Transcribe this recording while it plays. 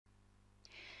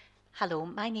Hello,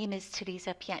 my name is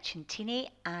Teresa Piacentini,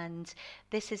 and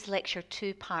this is Lecture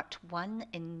 2, Part 1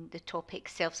 in the topic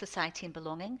Self, Society and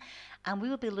Belonging. And we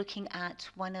will be looking at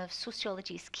one of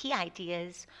sociology's key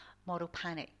ideas, moral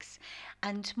panics.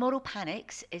 And moral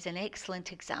panics is an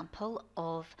excellent example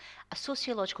of a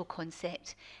sociological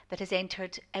concept that has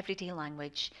entered everyday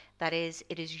language. That is,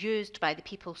 it is used by the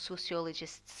people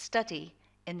sociologists study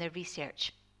in their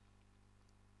research.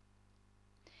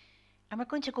 And we're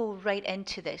going to go right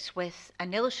into this with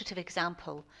an illustrative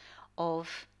example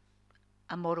of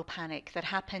a moral panic that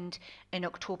happened in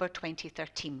October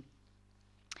 2013.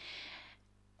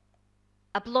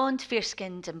 A blonde,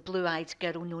 fair-skinned and blue-eyed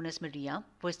girl known as Maria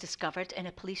was discovered in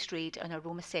a police raid on a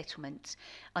Roma settlement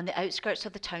on the outskirts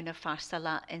of the town of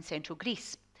Farsala in central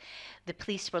Greece. The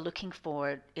police were looking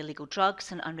for illegal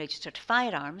drugs and unregistered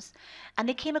firearms, and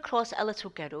they came across a little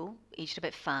girl, aged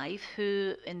about 5,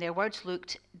 who, in their words,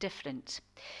 looked different.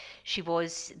 She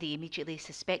was, they immediately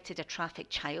suspected, a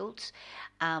trafficked child,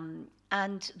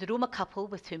 and the Roma couple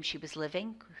with whom she was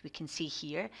living, who we can see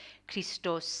here,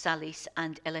 Christos Salis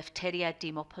and Eleftheria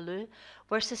Demopoulou,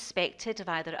 were suspected of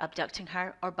either abducting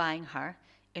her or buying her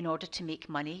in order to make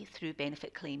money through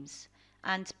benefit claims,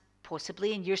 and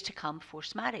possibly in years to come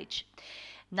forced marriage.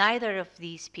 Neither of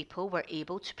these people were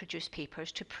able to produce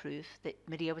papers to prove that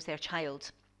Maria was their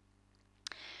child.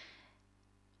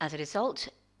 As a result,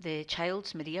 the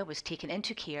child, Maria, was taken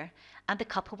into care and the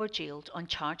couple were jailed on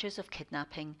charges of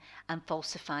kidnapping and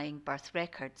falsifying birth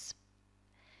records.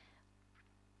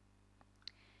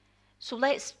 So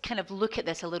let's kind of look at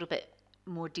this a little bit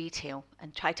more detail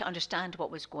and try to understand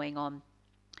what was going on.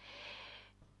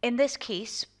 In this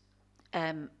case,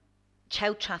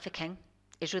 child trafficking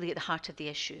is really at the heart of the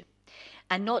issue.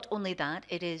 And not only that,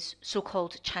 it is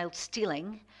so-called child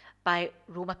stealing by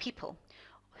Roma people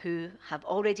who have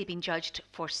already been judged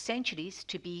for centuries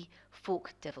to be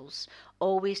folk devils,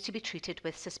 always to be treated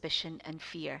with suspicion and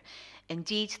fear.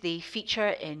 Indeed, they feature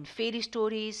in fairy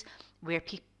stories where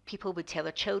people would tell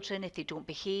their children if they don't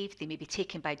behave, they may be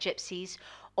taken by gypsies,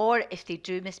 or if they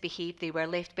do misbehave, they were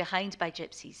left behind by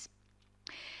gypsies.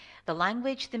 The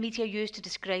language the media used to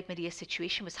describe Maria's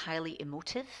situation was highly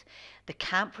emotive. The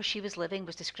camp where she was living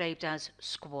was described as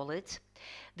squalid.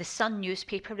 The Sun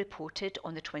newspaper reported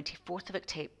on the 24th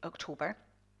of October,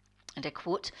 and I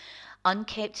quote,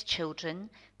 "Unkept children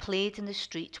played in the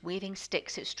street waving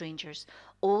sticks at strangers.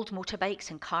 Old motorbikes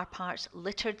and car parts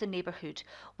littered the neighbourhood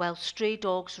while stray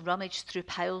dogs rummaged through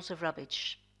piles of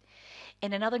rubbish."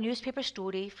 In another newspaper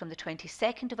story from the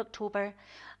 22nd of October,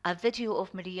 a video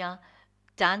of Maria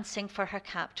dancing for her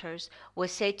captors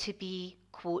was said to be,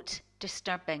 quote,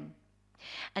 "disturbing."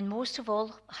 And most of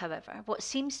all, however, what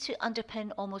seems to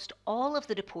underpin almost all of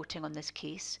the reporting on this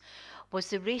case was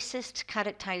the racist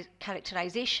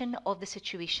characterization of the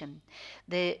situation.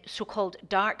 The so-called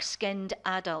dark-skinned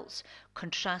adults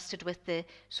contrasted with the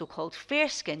so-called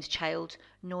fair-skinned child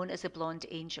known as the blonde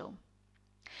angel.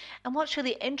 And what's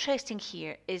really interesting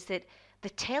here is that the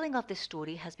telling of this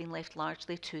story has been left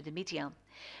largely to the media.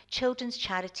 Children's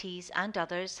charities and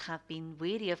others have been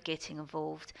wary of getting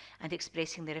involved and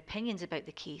expressing their opinions about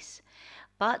the case.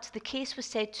 But the case was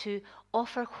said to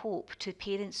offer hope to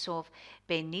parents of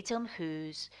Ben Needham,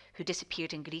 who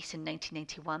disappeared in Greece in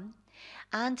 1991,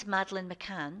 and Madeleine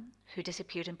McCann, who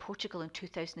disappeared in Portugal in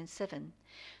 2007.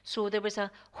 So there was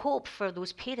a hope for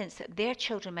those parents that their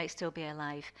children might still be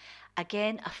alive,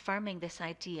 again affirming this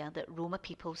idea that Roma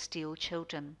people steal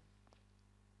children.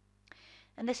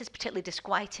 And this is particularly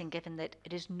disquieting given that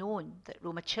it is known that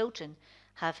Roma children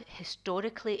have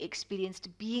historically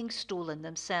experienced being stolen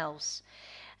themselves.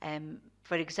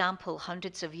 For example,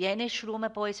 hundreds of Yenish Roma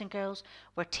boys and girls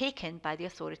were taken by the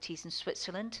authorities in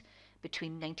Switzerland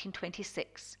between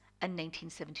 1926 and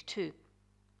 1972.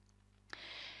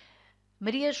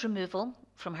 Maria's removal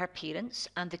from her parents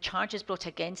and the charges brought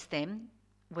against them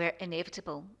were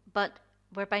inevitable, but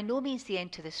were by no means the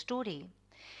end to the story.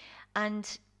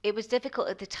 And it was difficult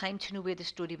at the time to know where the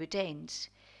story would end.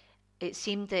 It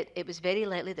seemed that it was very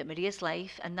likely that Maria's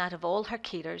life and that of all her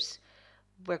carers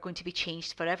were going to be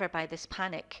changed forever by this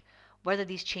panic. Whether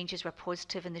these changes were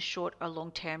positive in the short or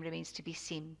long term remains to be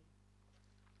seen.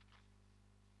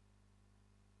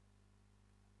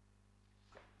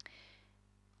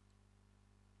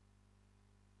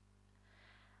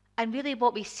 And really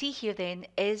what we see here then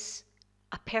is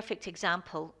a perfect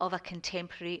example of a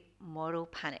contemporary moral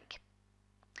panic.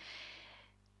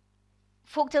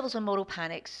 Folk Devils and Moral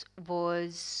Panics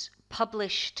was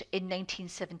published in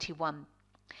 1971.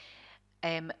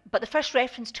 But the first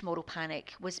reference to moral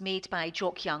panic was made by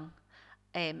Jock Young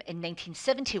in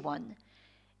 1971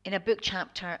 in a book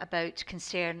chapter about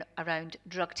concern around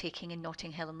drug taking in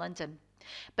Notting Hill in London.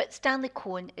 But Stanley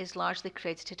Cohen is largely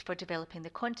credited for developing the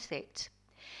concept.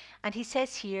 And he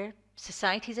says here,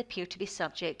 societies appear to be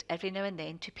subject every now and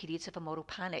then to periods of a moral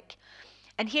panic.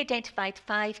 And he identified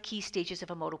 5 key stages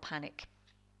of a moral panic.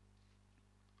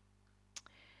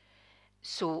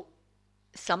 So,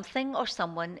 something or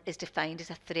someone is defined as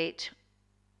a threat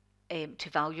to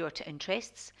value or to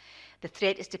interests. The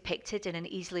threat is depicted in an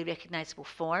easily recognisable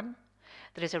form.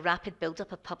 There is a rapid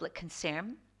build-up of public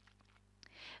concern.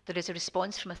 There is a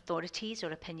response from authorities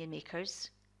or opinion makers.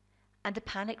 And the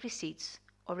panic recedes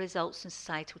or results in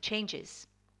societal changes.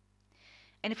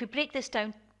 And if we break this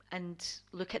down and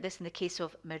look at this in the case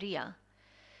of Maria,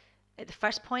 at the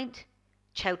first point,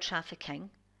 child trafficking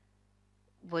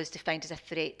was defined as a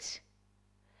threat.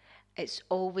 It's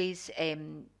always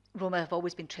Roma have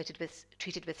always been treated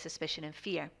with suspicion and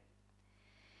fear.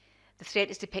 The threat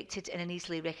is depicted in an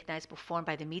easily recognisable form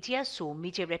by the media, so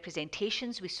media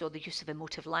representations, we saw the use of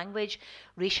emotive language,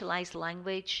 racialised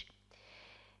language.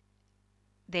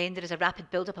 Then there is a rapid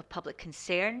build-up of public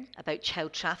concern about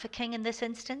child trafficking in this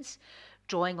instance,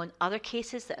 drawing on other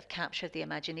cases that have captured the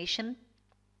imagination.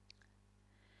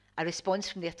 A response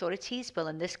from the authorities, well,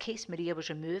 in this case, Maria was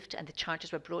removed and the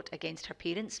charges were brought against her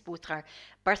parents, both her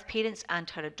birth parents and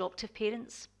her adoptive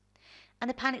parents. And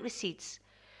the panic recedes.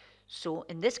 So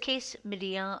in this case,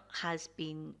 Maria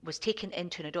was taken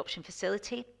into an adoption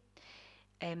facility,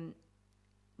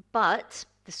 but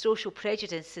the social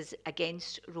prejudices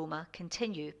against Roma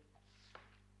continue.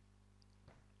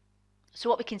 So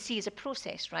what we can see is a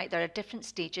process, right? There are different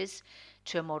stages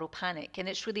to a moral panic. And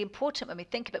it's really important when we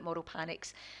think about moral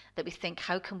panics that we think,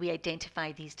 how can we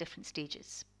identify these different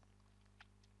stages?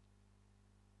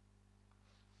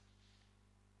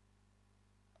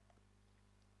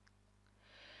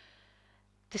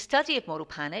 The study of moral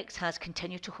panics has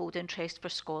continued to hold interest for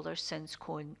scholars since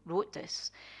Cohen wrote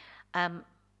this. And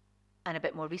a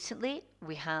bit more recently,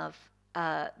 we have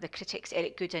the critics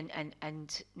Eric Goodin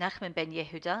and Nachman Ben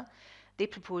Yehuda. They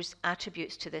proposed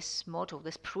attributes to this model,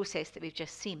 this process that we've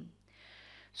just seen.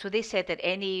 So they said that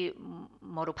any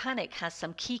moral panic has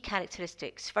some key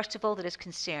characteristics. First of all, there is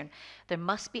concern. There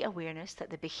must be awareness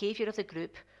that the behaviour of the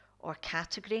group or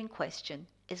category in question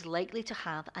is likely to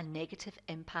have a negative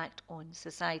impact on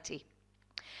society.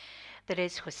 There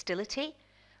is hostility.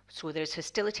 So there's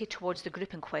hostility towards the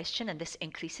group in question, and this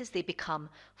increases. They become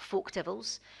folk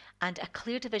devils, and a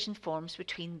clear division forms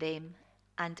between them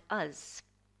and us.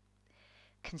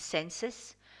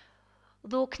 Consensus.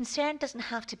 Though concern doesn't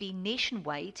have to be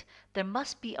nationwide, there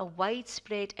must be a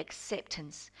widespread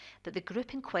acceptance that the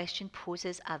group in question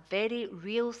poses a very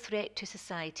real threat to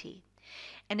society.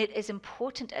 And it is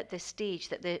important at this stage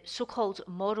that the so-called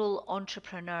moral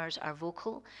entrepreneurs are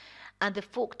vocal and the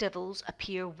folk devils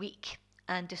appear weak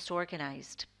and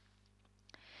disorganised.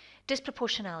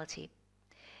 Disproportionality.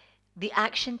 The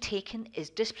action taken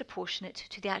is disproportionate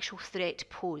to the actual threat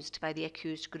posed by the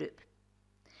accused group.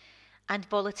 And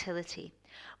volatility.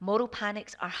 Moral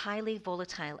panics are highly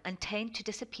volatile and tend to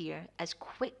disappear as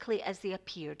quickly as they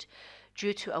appeared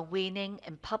due to a waning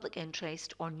in public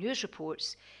interest or news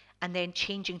reports and then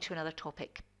changing to another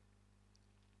topic.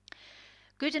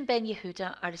 Good and Ben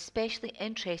Yehuda are especially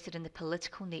interested in the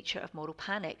political nature of moral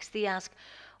panics. They ask,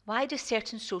 why do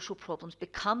certain social problems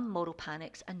become moral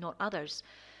panics and not others?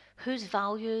 Whose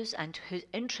values and whose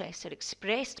interests are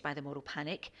expressed by the moral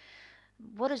panic?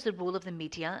 What is the role of the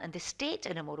media and the state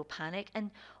in a moral panic?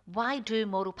 And why do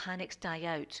moral panics die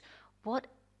out? What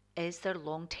is their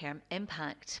long-term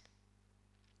impact?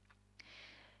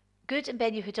 Good and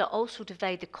Ben Yehuda also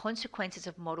divide the consequences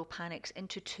of moral panics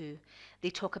into two. They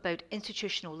talk about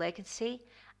institutional legacy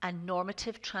and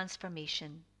normative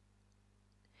transformation.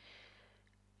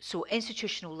 So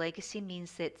institutional legacy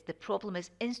means that the problem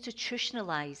is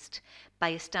institutionalized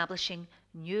by establishing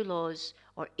new laws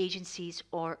or agencies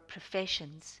or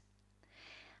professions.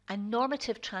 And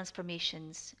normative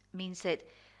transformations means that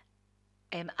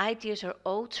ideas are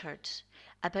altered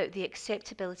about the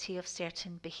acceptability of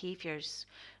certain behaviours.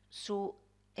 So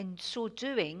in so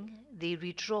doing, they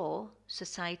redraw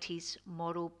society's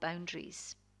moral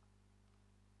boundaries.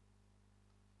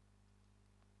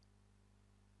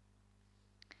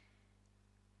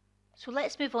 So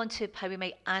let's move on to how we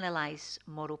might analyse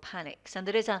moral panics. And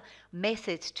there is a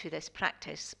method to this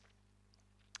practice.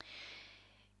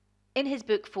 In his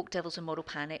book, Folk Devils and Moral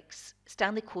Panics,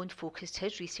 Stanley Cohen focused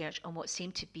his research on what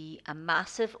seemed to be a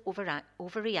massive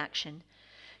overreaction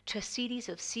to a series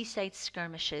of seaside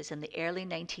skirmishes in the early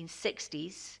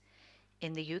 1960s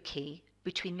in the UK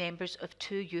between members of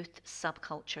two youth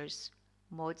subcultures,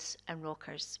 mods and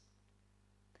rockers.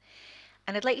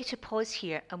 And I'd like you to pause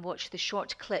here and watch the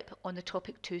short clip on the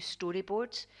Topic 2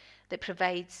 storyboard that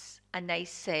provides a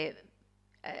nice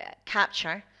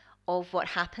capture of what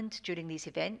happened during these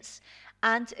events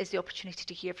and is the opportunity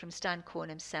to hear from Stan Cohen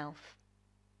himself.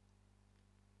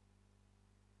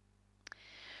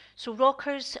 So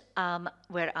rockers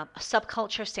were a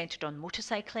subculture centred on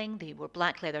motorcycling. They wore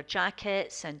black leather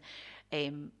jackets and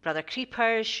Brother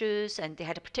Creeper shoes, and they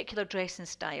had a particular dressing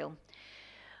style.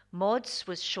 Mods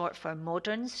was short for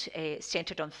moderns,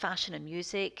 centred on fashion and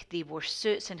music. They wore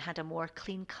suits and had a more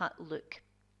clean-cut look.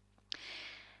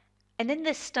 And in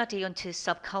this study onto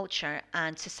subculture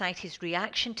and society's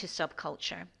reaction to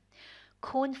subculture,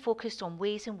 Cohen focused on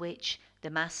ways in which the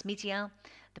mass media,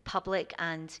 the public,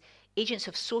 and agents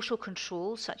of social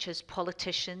control, such as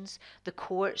politicians, the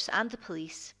courts, and the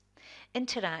police,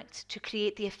 interact to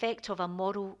create the effect of a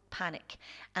moral panic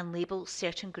and label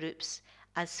certain groups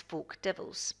as folk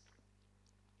devils.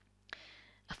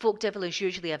 A folk devil is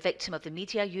usually a victim of the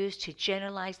media used to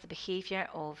generalize the behavior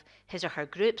of his or her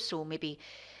group. So maybe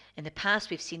in the past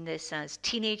we've seen this as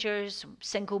teenagers,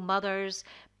 single mothers,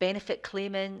 benefit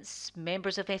claimants,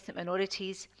 members of ethnic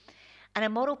minorities. And a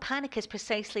moral panic is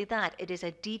precisely that. It is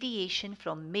a deviation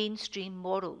from mainstream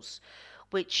morals,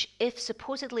 which, if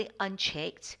supposedly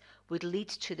unchecked, would lead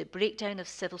to the breakdown of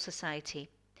civil society.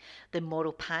 The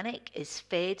moral panic is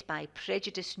fed by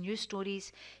prejudiced news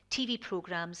stories, TV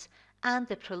programs, and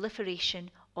the proliferation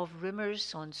of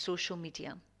rumours on social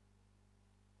media.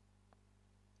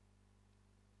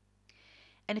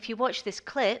 And if you watch this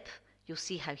clip, you'll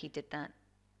see how he did that.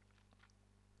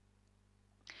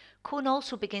 Cohen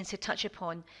also begins to touch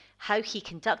upon how he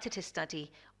conducted his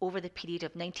study over the period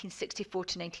of 1964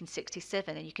 to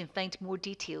 1967, and you can find more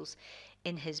details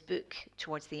in his book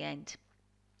towards the end.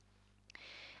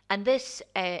 And this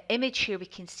image here we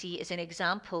can see is an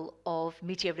example of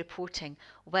media reporting,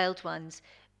 Wild Ones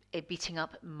beating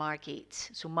up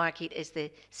Margate. So Margate is the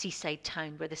seaside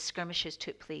town where the skirmishes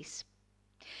took place.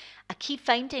 A key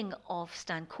finding of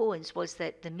Stan Cohen's was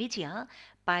that the media,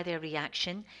 by their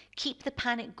reaction, keep the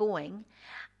panic going,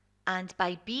 and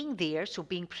by being there, so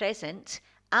being present,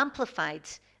 amplified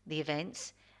the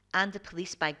events, and the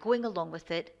police by going along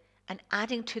with it and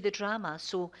adding to the drama.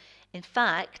 So in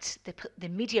fact, the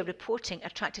media reporting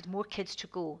attracted more kids to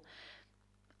go.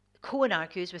 Cohen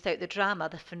argues without the drama,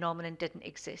 the phenomenon didn't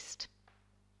exist.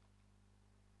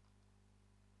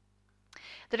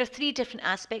 There are three different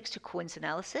aspects to Cohen's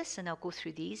analysis, and I'll go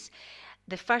through these.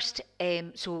 The first,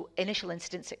 so initial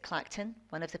incidents at Clacton,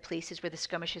 one of the places where the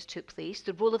skirmishes took place,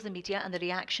 the role of the media and the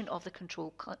reaction of the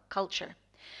control culture.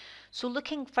 So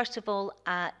looking first of all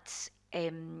at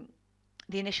the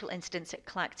initial incidents at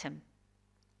Clacton,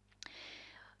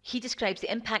 he describes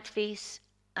the impact phase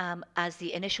as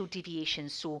the initial deviation.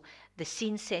 So the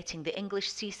scene setting, the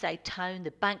English seaside town,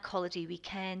 the bank holiday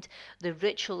weekend, the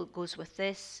ritual goes with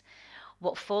this.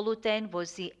 What followed then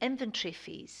was the inventory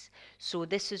phase. So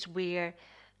this is where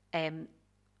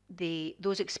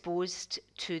those exposed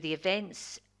to the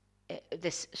events,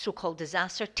 this so-called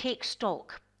disaster, take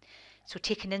stock. So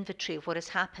take an inventory of what has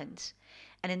happened.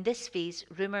 And in this phase,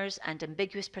 rumours and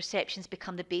ambiguous perceptions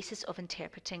become the basis of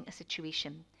interpreting a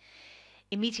situation.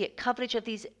 Immediate coverage of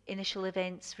these initial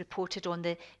events reported on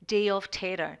the day of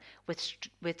terror,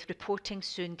 with reporting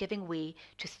soon giving way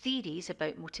to theories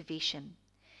about motivation.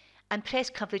 And press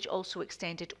coverage also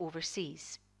extended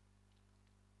overseas.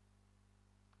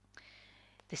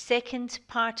 The second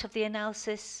part of the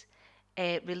analysis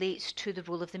relates to the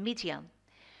role of the media.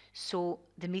 So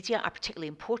the media are particularly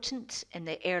important in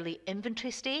the early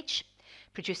inventory stage,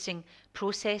 producing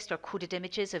processed or coded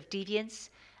images of deviance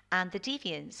and the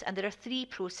deviants. And there are three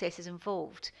processes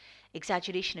involved: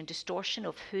 exaggeration and distortion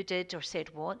of who did or said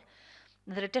what.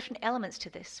 And there are different elements to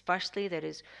this. Firstly, there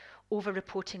is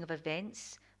over-reporting of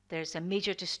events. There's a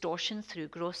major distortion through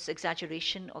gross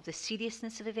exaggeration of the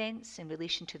seriousness of events in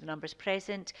relation to the numbers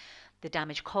present, the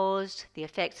damage caused, the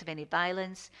effects of any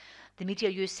violence. The media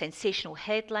use sensational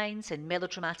headlines and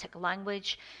melodramatic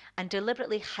language and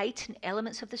deliberately heighten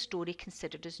elements of the story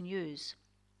considered as news,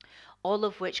 all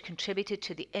of which contributed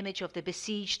to the image of the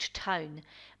besieged town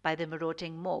by the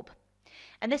marauding mob.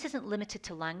 And this isn't limited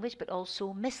to language, but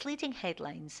also misleading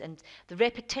headlines and the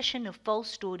repetition of false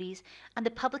stories and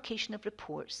the publication of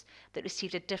reports that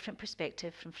received a different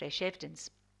perspective from fresh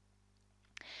evidence.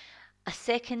 A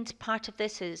second part of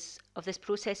this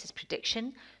process is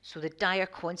prediction, so the dire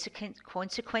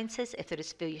consequences if there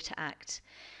is failure to act.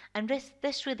 And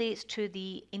this relates to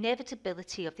the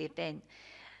inevitability of the event.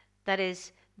 That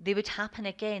is, they would happen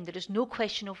again. There is no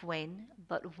question of when,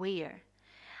 but where.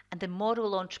 And the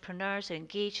moral entrepreneurs are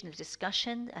engaged in the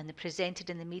discussion and they're presented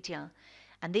in the media.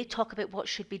 and they talk about what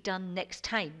should be done next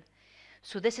time.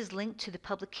 So this is linked to the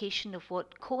publication of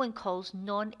what Cohen calls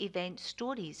non-event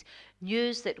stories.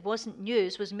 News that wasn't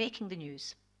news was making the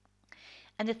news.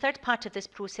 And the third part of this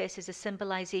process is a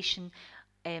symbolization.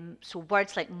 So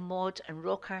words like mod and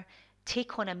rocker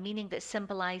take on a meaning that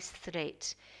symbolize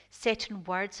threat. Certain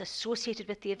words associated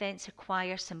with the events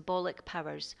acquire symbolic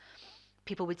powers.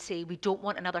 People would say, we don't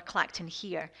want another Clacton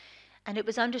here. And it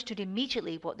was understood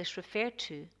immediately what this referred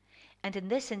to. And in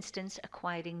this instance,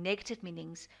 acquiring negative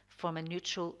meanings from a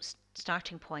neutral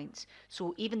starting point.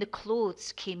 So even the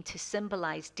clothes came to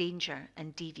symbolize danger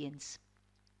and deviance.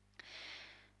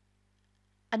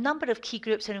 A number of key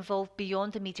groups are involved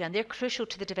beyond the media, and they're crucial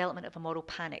to the development of a moral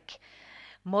panic.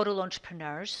 Moral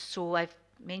entrepreneurs, so I've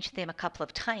mentioned them a couple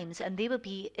of times, and they will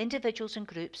be individuals and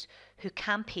groups who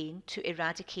campaign to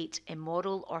eradicate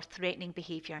immoral or threatening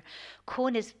behaviour.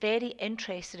 Cohen is very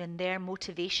interested in their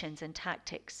motivations and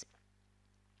tactics.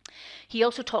 He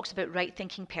also talks about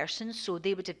right-thinking persons, so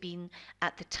they would have been,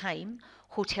 at the time,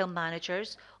 hotel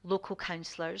managers, local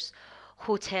councillors,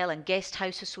 hotel and guest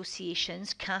house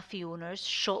associations, cafe owners,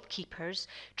 shopkeepers,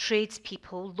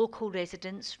 tradespeople, local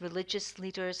residents, religious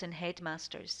leaders and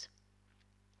headmasters.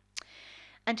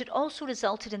 And it also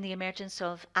resulted in the emergence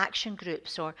of action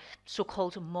groups, or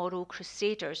so-called moral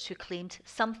crusaders, who claimed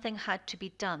something had to be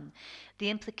done.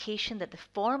 The implication that the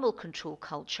formal control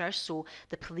culture, so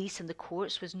the police and the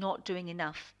courts, was not doing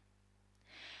enough.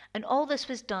 And all this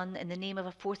was done in the name of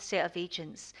a fourth set of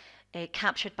agents,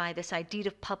 captured by this idea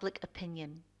of public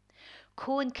opinion.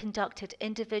 Cohen conducted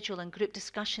individual and group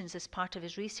discussions as part of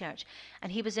his research,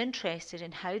 and he was interested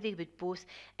in how they would both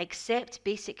accept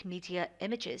basic media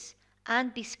images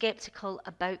and be sceptical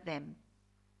about them.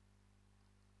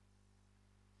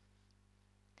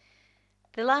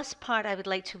 The last part I would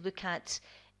like to look at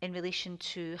in relation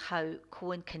to how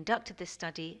Cohen conducted this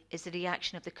study is the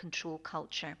reaction of the control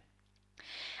culture.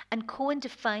 And Cohen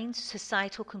defines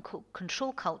societal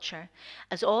control culture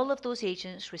as all of those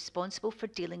agents responsible for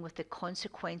dealing with the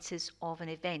consequences of an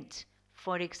event.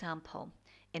 For example,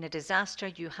 in a disaster,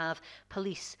 you have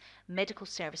police, medical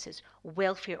services,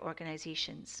 welfare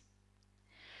organisations.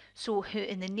 So who,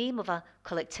 in the name of a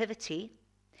collectivity,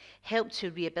 help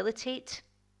to rehabilitate,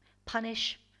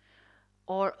 punish,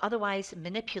 or otherwise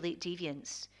manipulate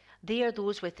deviance. They are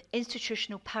those with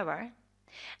institutional power,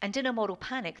 and in a moral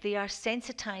panic, they are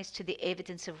sensitized to the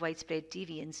evidence of widespread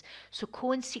deviance. So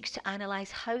Cohen seeks to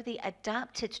analyse how they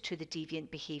adapted to the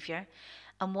deviant behaviour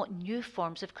and what new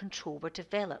forms of control were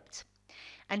developed.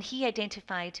 And he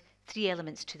identified three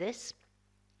elements to this.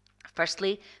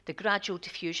 Firstly, the gradual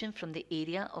diffusion from the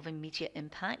area of immediate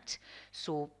impact.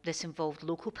 So this involved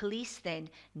local police, then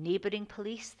neighbouring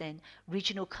police, then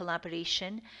regional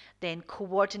collaboration, then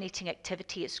coordinating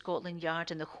activity at Scotland Yard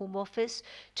and the Home Office,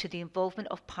 to the involvement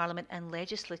of Parliament and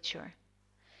legislature.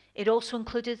 It also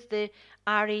included the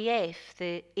RAF,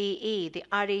 the AA, the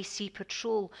RAC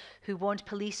patrol, who warned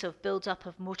police of build-up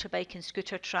of motorbike and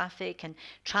scooter traffic, and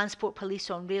transport police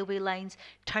on railway lines,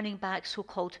 turning back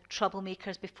so-called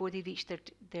troublemakers before they reached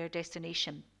their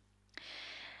destination.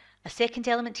 A second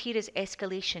element here is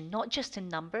escalation, not just in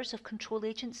numbers of control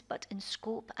agents, but in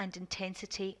scope and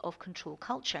intensity of control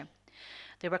culture.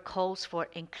 There were calls for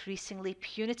increasingly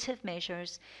punitive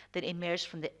measures that emerged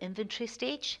from the inventory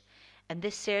stage, and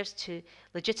this serves to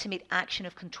legitimate action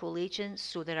of control agents,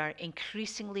 so there are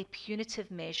increasingly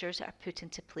punitive measures that are put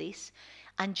into place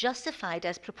and justified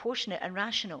as proportionate and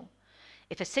rational.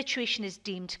 If a situation is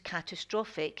deemed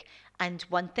catastrophic and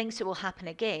one thinks it will happen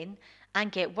again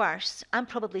and get worse and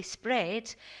probably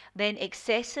spread, then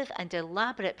excessive and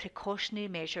elaborate precautionary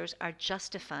measures are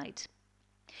justified.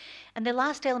 And the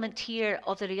last element here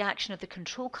of the reaction of the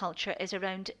control culture is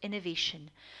around innovation.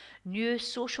 New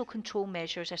social control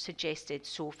measures are suggested,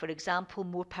 so for example,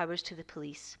 more powers to the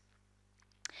police.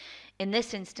 In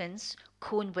this instance,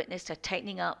 Cohen witnessed a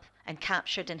tightening up and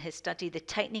captured in his study the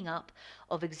tightening up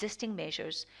of existing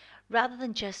measures rather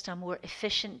than just a more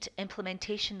efficient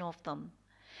implementation of them.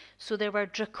 So there were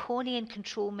draconian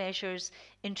control measures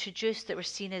introduced that were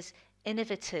seen as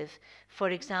innovative. For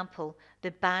example,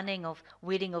 the banning of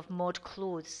wearing of mod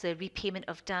clothes, the repayment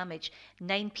of damage,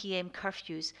 9 p.m.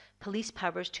 curfews, police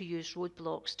powers to use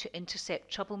roadblocks to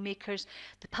intercept troublemakers,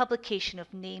 the publication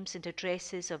of names and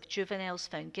addresses of juveniles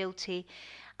found guilty,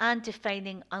 and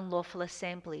defining unlawful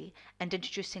assembly and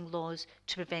introducing laws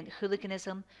to prevent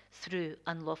hooliganism through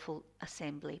unlawful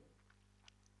assembly.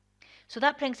 So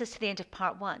that brings us to the end of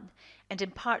part 1, and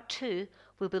in part 2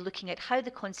 we'll be looking at how the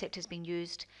concept has been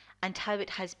used and how it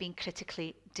has been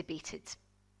critically debated.